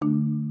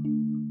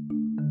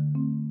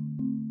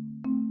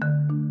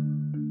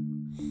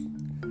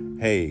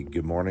Hey,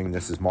 good morning.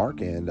 This is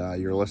Mark, and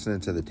you're listening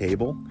to The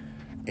Table.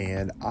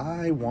 And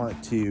I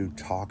want to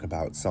talk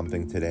about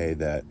something today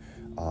that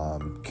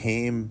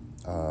came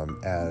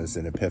as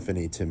an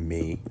epiphany to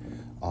me.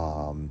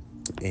 And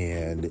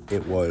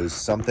it was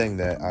something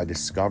that I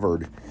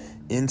discovered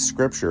in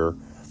Scripture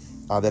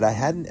that I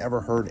hadn't ever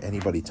heard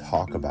anybody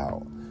talk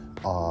about.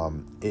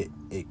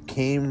 It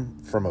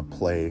came from a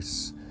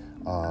place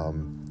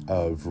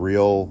of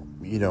real,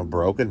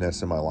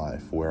 brokenness in my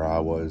life where I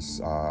was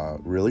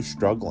really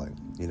struggling.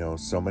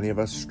 So many of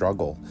us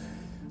struggle.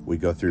 We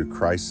go through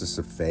crisis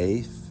of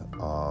faith.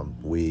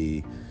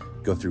 We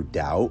go through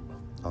doubt.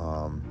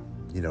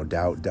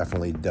 Doubt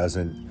definitely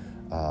doesn't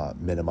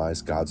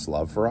minimize God's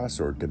love for us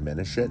or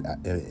diminish it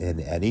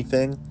in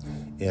anything.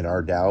 In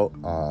our doubt,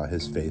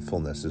 His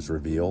faithfulness is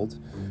revealed.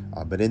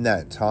 But in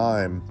that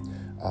time,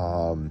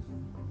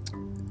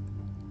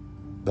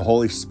 the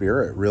Holy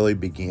Spirit really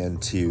began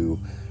to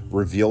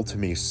reveal to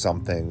me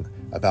something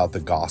about the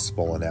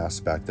gospel, an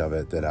aspect of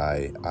it that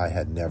I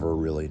had never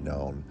really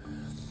known.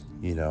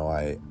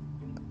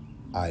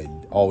 I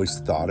always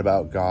thought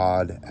about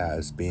God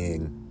as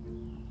being,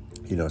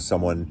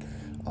 someone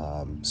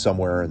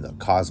somewhere in the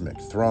cosmic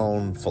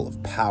throne, full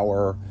of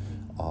power,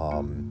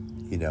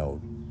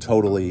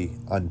 totally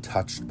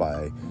untouched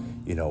by,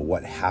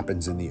 what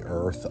happens in the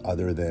earth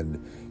other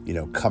than,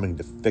 coming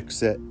to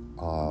fix it.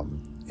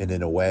 And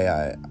in a way,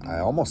 I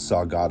almost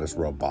saw God as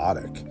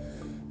robotic,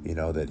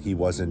 that He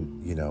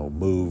wasn't,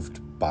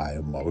 moved by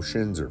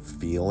emotions or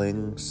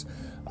feelings.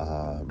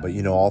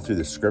 But, all through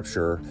the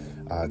Scripture,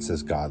 it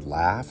says God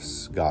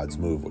laughs, God's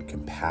moved with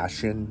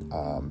compassion,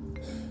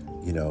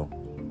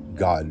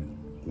 God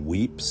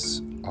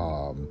weeps.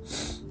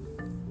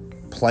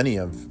 Plenty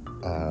of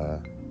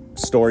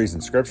stories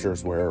in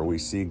Scriptures where we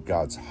see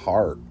God's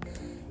heart.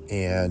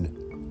 And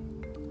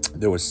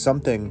there was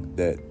something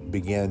that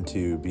began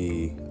to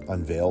be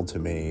unveiled to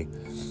me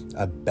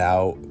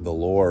about the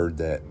Lord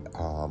that,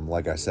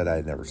 like I said, I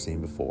had never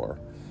seen before.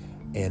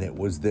 And it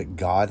was that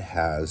God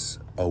has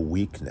a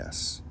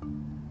weakness.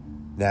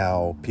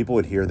 Now, people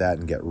would hear that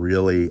and get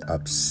really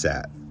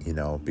upset,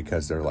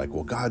 because they're like,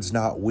 well, God's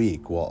not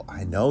weak. Well,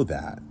 I know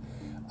that.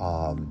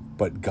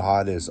 But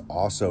God is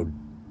also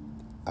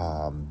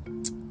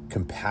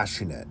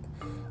compassionate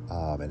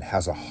and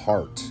has a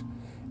heart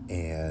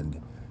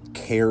and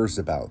cares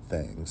about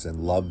things and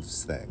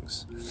loves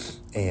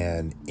things.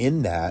 And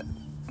in that,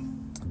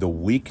 the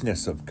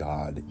weakness of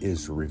God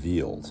is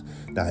revealed.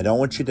 Now, I don't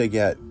want you to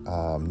get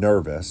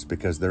nervous,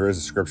 because there is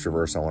a scripture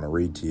verse I want to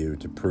read to you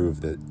to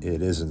prove that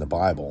it is in the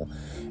Bible.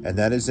 And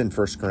that is in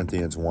 1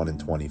 Corinthians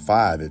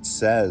 1:25. It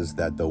says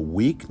that the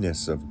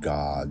weakness of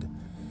God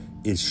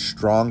is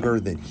stronger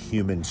than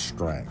human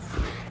strength.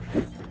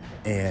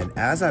 And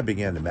as I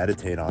began to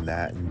meditate on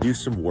that and do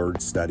some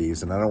word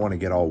studies, and I don't want to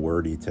get all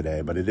wordy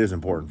today, but it is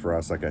important for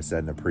us, like I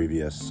said in a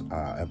previous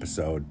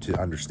episode, to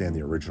understand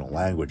the original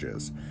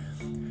languages.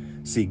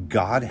 See,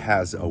 God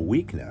has a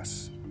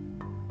weakness.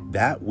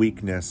 That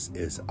weakness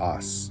is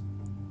us.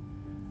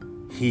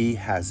 He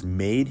has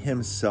made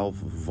Himself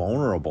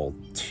vulnerable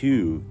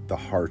to the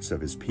hearts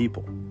of His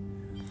people.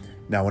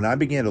 Now, when I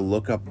began to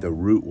look up the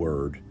root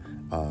word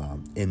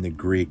in the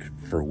Greek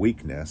for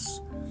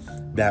weakness,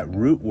 that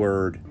root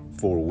word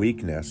for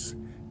weakness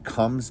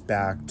comes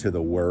back to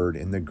the word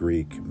in the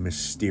Greek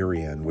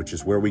mysterion, which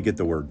is where we get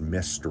the word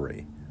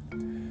mystery.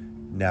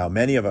 Now,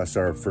 many of us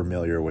are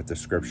familiar with the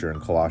scripture in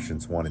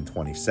Colossians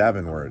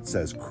 1:27, where it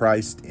says,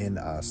 Christ in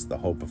us, the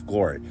hope of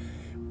glory.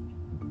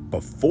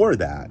 Before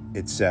that,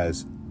 it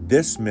says,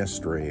 this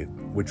mystery,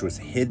 which was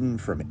hidden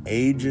from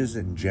ages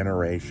and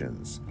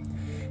generations,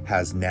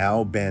 has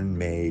now been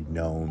made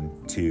known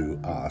to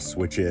us,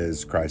 which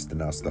is Christ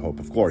in us, the hope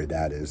of glory.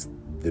 That is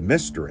the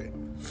mystery.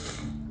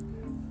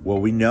 Well,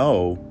 we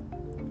know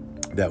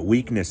that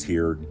weakness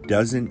here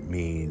doesn't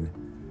mean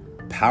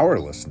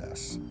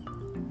powerlessness.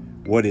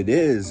 What it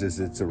is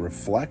it's a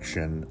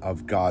reflection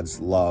of God's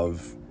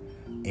love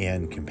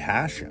and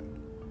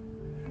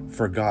compassion.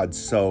 For God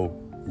so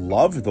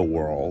loved the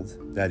world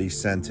that He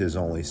sent His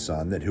only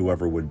Son, that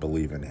whoever would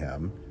believe in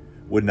Him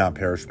would not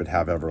perish but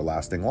have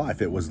everlasting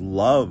life. It was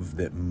love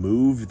that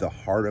moved the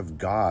heart of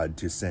God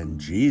to send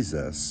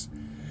Jesus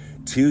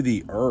to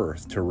the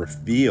earth to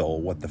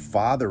reveal what the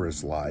Father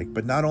is like,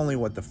 but not only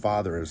what the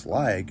Father is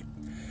like,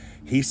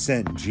 He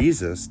sent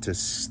Jesus to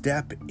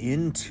step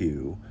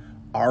into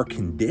our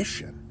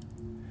condition.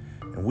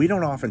 And we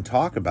don't often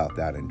talk about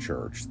that in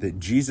church, that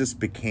Jesus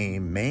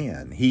became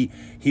man.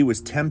 He was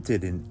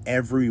tempted in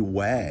every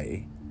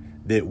way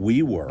that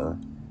we were,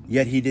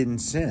 yet He didn't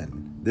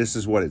sin. This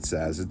is what it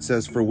says. It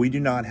says, for we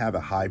do not have a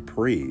high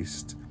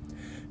priest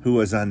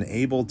who is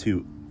unable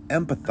to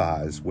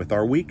empathize with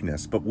our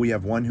weakness, but we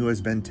have one who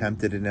has been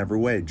tempted in every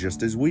way,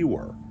 just as we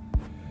were.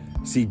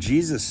 See,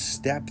 Jesus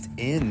stepped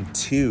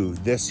into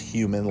this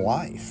human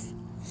life.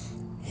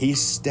 He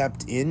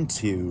stepped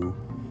into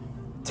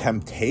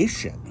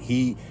temptation.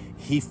 He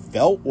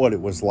felt what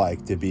it was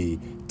like to be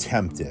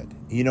tempted.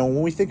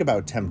 When we think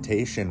about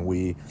temptation,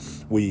 we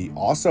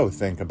also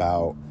think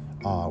about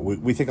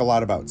We think a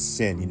lot about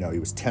sin. He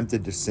was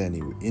tempted to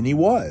sin, and he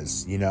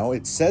was.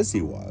 It says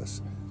he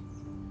was.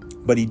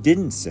 But he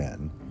didn't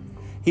sin.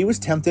 He was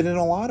tempted in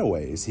a lot of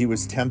ways. He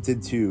was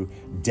tempted to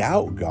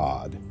doubt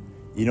God.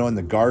 In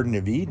the Garden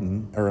of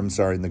Eden,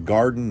 in the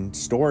garden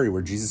story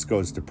where Jesus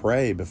goes to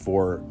pray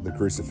before the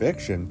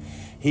crucifixion,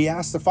 he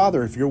asked the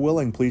Father, if you're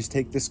willing, please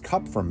take this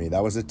cup from me.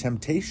 That was a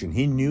temptation.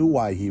 He knew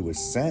why he was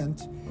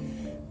sent,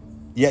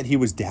 yet he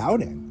was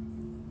doubting.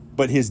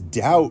 But his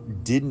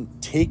doubt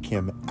didn't take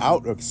him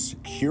out of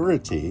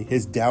security.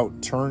 His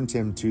doubt turned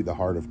him to the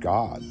heart of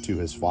God, to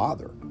his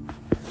Father.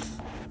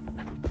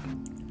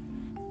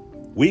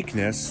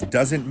 Weakness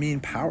doesn't mean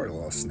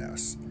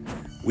powerlessness.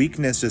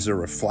 Weakness is a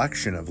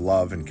reflection of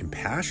love and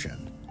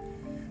compassion.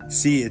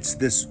 See, it's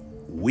this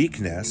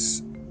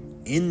weakness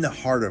in the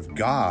heart of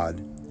God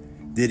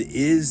that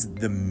is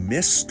the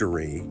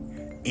mystery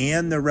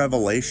and the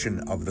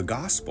revelation of the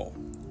gospel.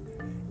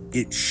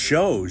 It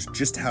shows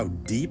just how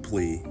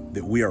deeply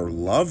that we are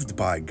loved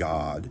by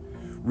God,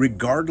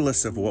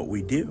 regardless of what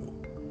we do.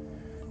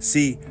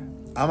 See,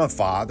 I'm a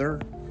father,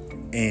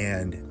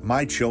 and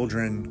my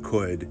children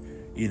could,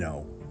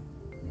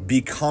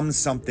 become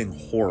something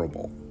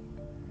horrible.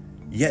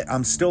 Yet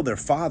I'm still their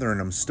father, and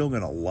I'm still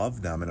going to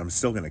love them, and I'm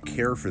still going to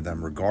care for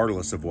them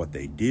regardless of what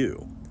they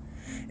do.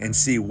 And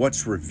see,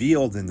 what's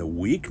revealed in the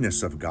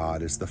weakness of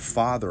God is the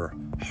Father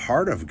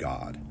heart of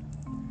God.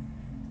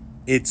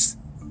 It's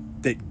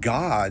that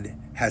God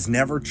has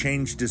never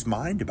changed his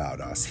mind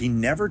about us. He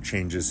never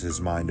changes his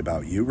mind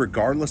about you,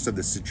 regardless of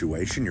the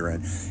situation you're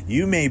in.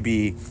 You may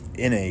be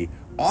in a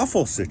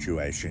awful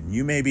situation.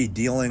 You may be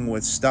dealing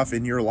with stuff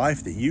in your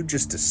life that you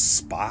just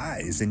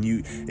despise, and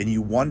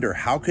you wonder,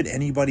 how could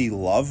anybody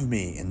love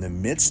me in the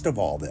midst of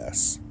all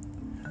this?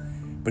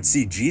 But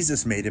see,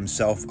 Jesus made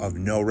himself of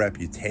no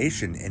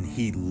reputation, and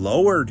he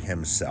lowered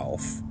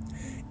himself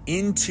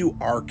into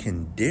our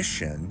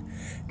condition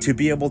to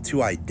be able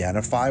to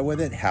identify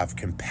with it, have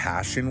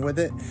compassion with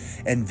it,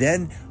 and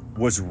then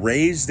was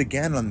raised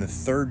again on the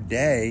third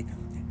day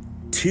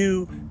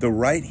to the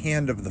right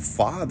hand of the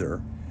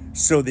Father,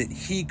 so that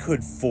he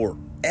could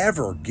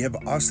forever give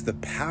us the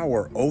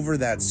power over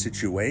that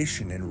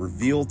situation and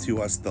reveal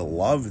to us the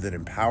love that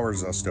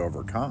empowers us to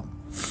overcome.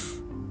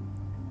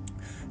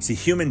 See,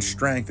 human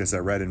strength, as I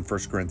read in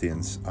 1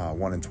 Corinthians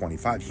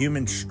 1:25,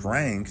 human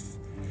strength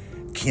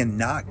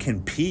cannot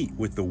compete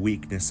with the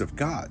weakness of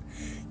God.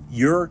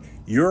 Your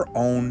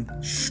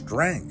own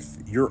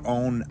strength, your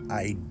own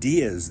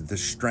ideas, the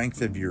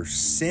strength of your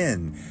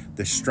sin,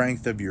 the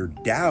strength of your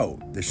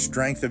doubt, the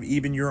strength of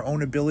even your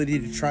own ability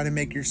to try to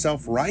make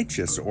yourself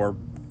righteous or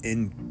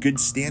in good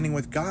standing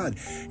with God,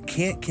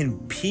 can't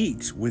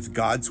compete with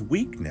God's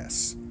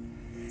weakness.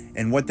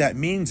 And what that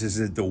means is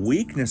that the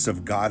weakness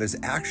of God is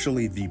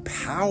actually the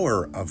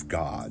power of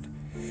God.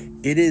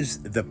 It is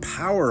the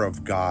power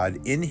of God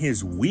in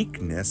his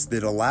weakness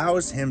that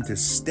allows him to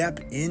step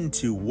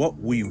into what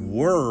we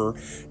were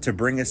to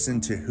bring us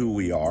into who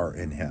we are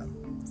in him.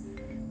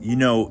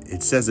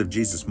 It says of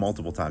Jesus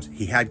multiple times,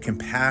 he had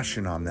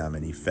compassion on them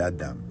and he fed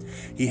them.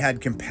 He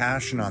had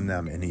compassion on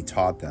them and he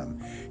taught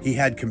them. He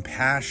had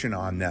compassion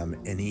on them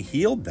and he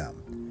healed them.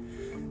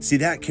 See,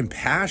 that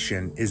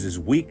compassion is his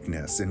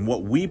weakness, and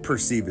what we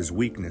perceive as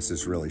weakness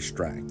is really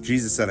strength.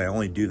 Jesus said, I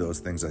only do those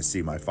things I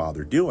see my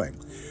Father doing.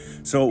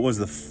 So it was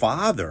the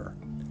Father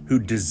who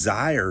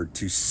desired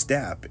to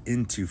step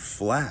into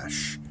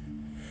flesh,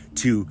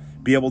 to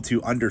be able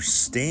to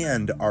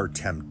understand our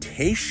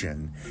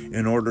temptation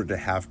in order to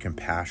have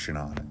compassion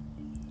on it.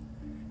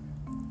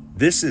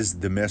 This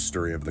is the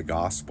mystery of the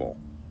gospel,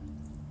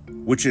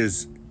 which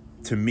is,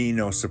 to me,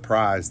 no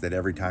surprise that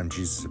every time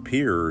Jesus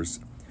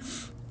appears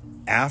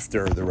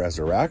after the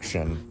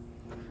resurrection,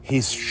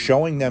 he's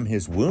showing them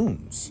his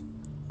wounds,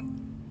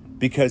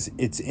 because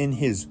it's in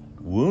his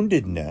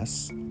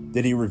woundedness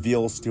that he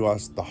reveals to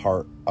us the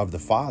heart of the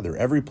Father.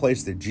 Every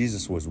place that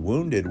Jesus was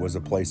wounded was a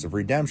place of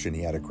redemption.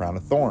 He had a crown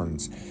of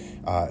thorns.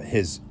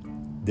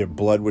 The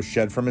blood was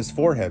shed from his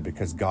forehead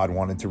because God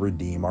wanted to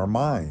redeem our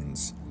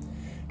minds.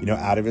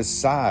 Out of his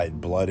side,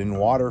 blood and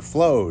water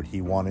flowed.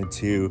 He wanted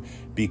to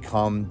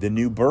become the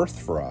new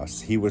birth for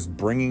us. He was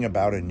bringing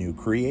about a new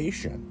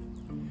creation.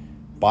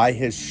 By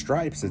his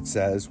stripes, it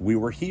says, we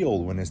were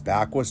healed. When his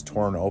back was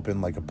torn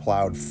open like a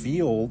plowed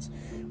field,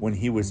 when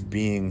he was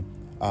being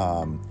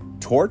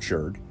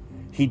tortured,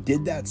 he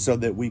did that so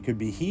that we could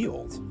be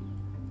healed.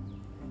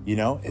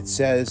 It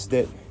says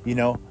that,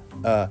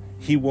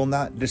 he will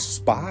not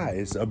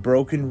despise a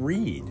broken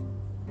reed.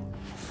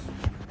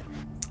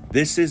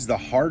 This is the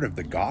heart of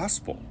the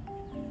gospel,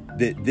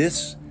 that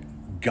this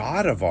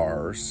God of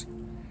ours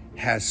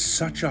has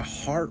such a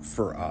heart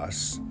for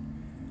us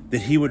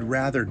that he would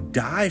rather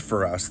die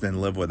for us than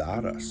live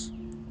without us.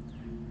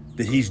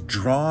 That he's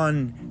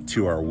drawn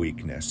to our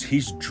weakness.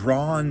 He's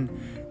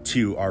drawn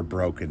to our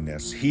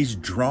brokenness. He's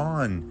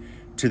drawn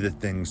to the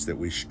things that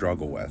we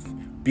struggle with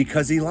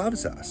because he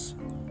loves us.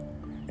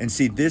 And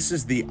see, this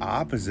is the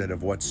opposite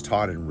of what's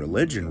taught in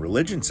religion.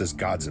 Religion says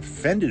God's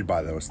offended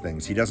by those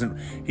things. He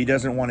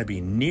doesn't want to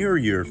be near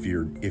you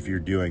if you're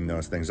doing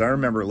those things. I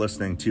remember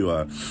listening to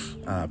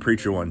a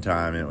preacher one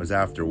time, and it was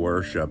after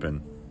worship,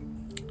 and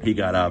he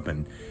got up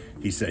and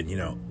he said,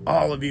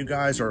 all of you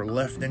guys are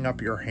lifting up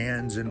your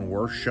hands in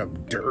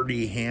worship,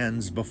 dirty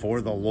hands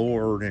before the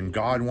Lord, and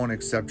God won't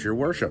accept your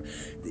worship.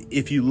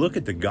 If you look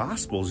at the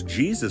Gospels,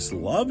 Jesus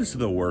loves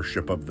the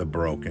worship of the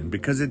broken,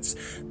 because it's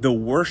the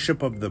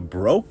worship of the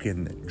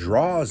broken that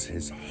draws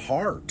his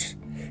heart.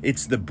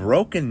 It's the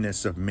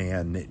brokenness of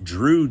man that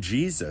drew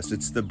Jesus.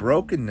 It's the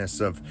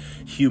brokenness of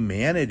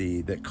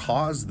humanity that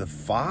caused the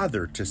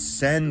Father to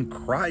send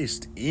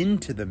Christ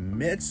into the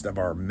midst of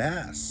our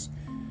mess,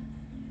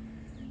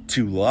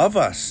 to love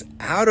us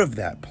out of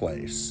that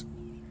place.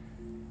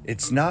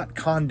 It's not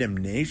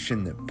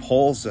condemnation that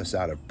pulls us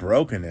out of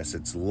brokenness.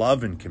 It's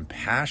love and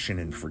compassion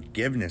and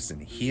forgiveness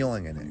and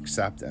healing and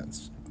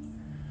acceptance.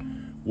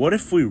 What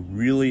if we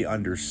really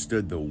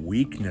understood the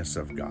weakness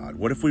of God?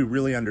 What if we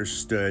really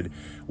understood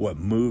what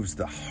moves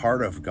the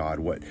heart of God,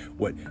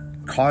 what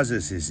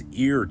causes his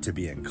ear to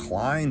be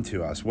inclined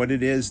to us, what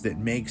it is that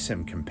makes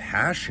him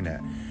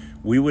compassionate?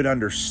 We would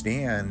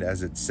understand,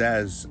 as it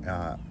says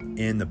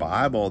in the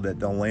Bible, that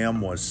the Lamb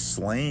was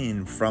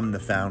slain from the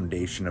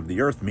foundation of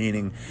the earth,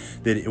 meaning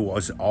that it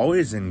was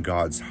always in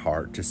God's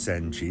heart to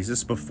send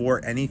Jesus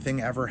before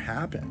anything ever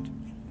happened.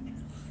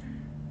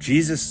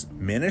 Jesus'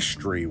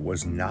 ministry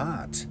was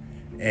not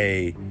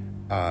a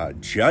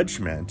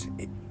judgment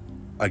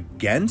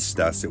against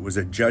us. It was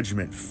a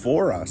judgment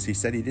for us. He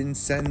said he didn't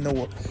send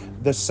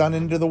the Son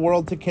into the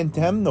world to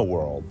condemn the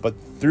world, but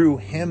through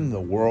him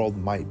the world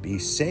might be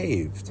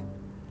saved.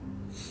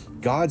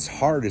 God's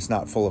heart is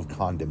not full of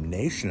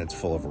condemnation. It's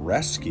full of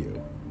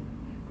rescue.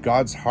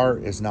 God's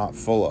heart is not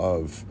full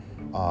of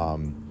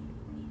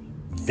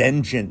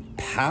vengeant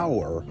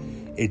power.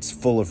 It's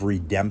full of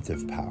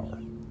redemptive power.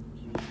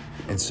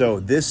 And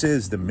so this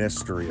is the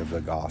mystery of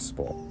the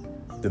gospel.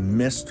 The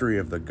mystery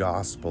of the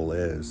gospel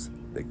is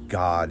that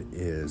God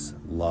is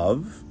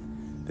love,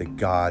 that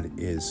God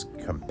is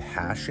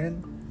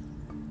compassion,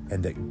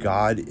 and that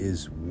God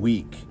is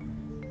weak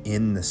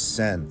in the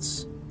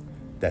sense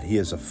that he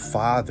is a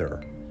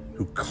father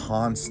who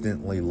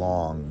constantly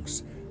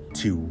longs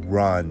to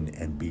run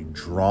and be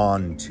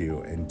drawn to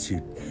and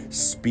to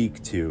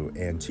speak to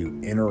and to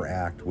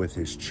interact with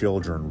his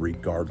children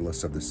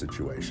regardless of the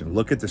situation.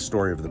 Look at the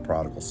story of the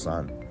prodigal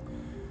son.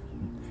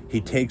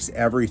 He takes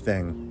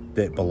everything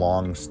that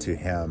belongs to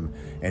him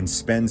and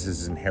spends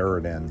his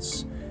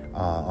inheritance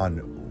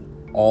on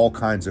all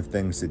kinds of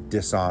things that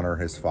dishonor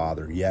his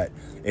father. Yet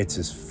it's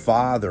his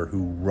father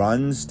who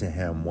runs to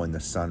him when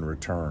the son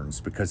returns,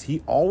 because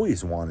he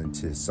always wanted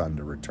his son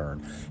to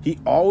return. He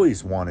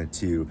always wanted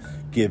to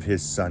give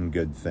his son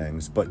good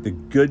things, but the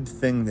good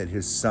thing that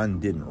his son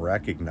didn't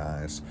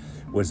recognize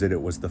was that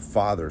it was the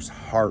father's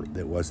heart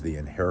that was the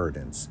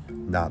inheritance,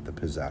 not the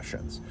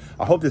possessions.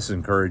 I hope this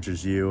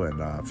encourages you,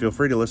 and feel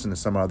free to listen to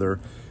some other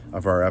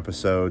of our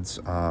episodes.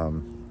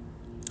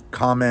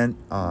 Comment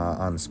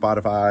on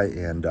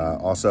Spotify, and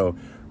also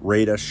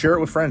rate us. Share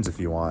it with friends if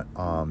you want.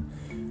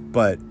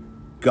 But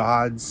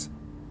God's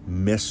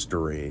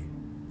mystery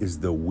is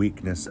the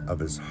weakness of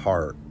his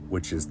heart,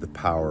 which is the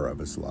power of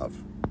his love.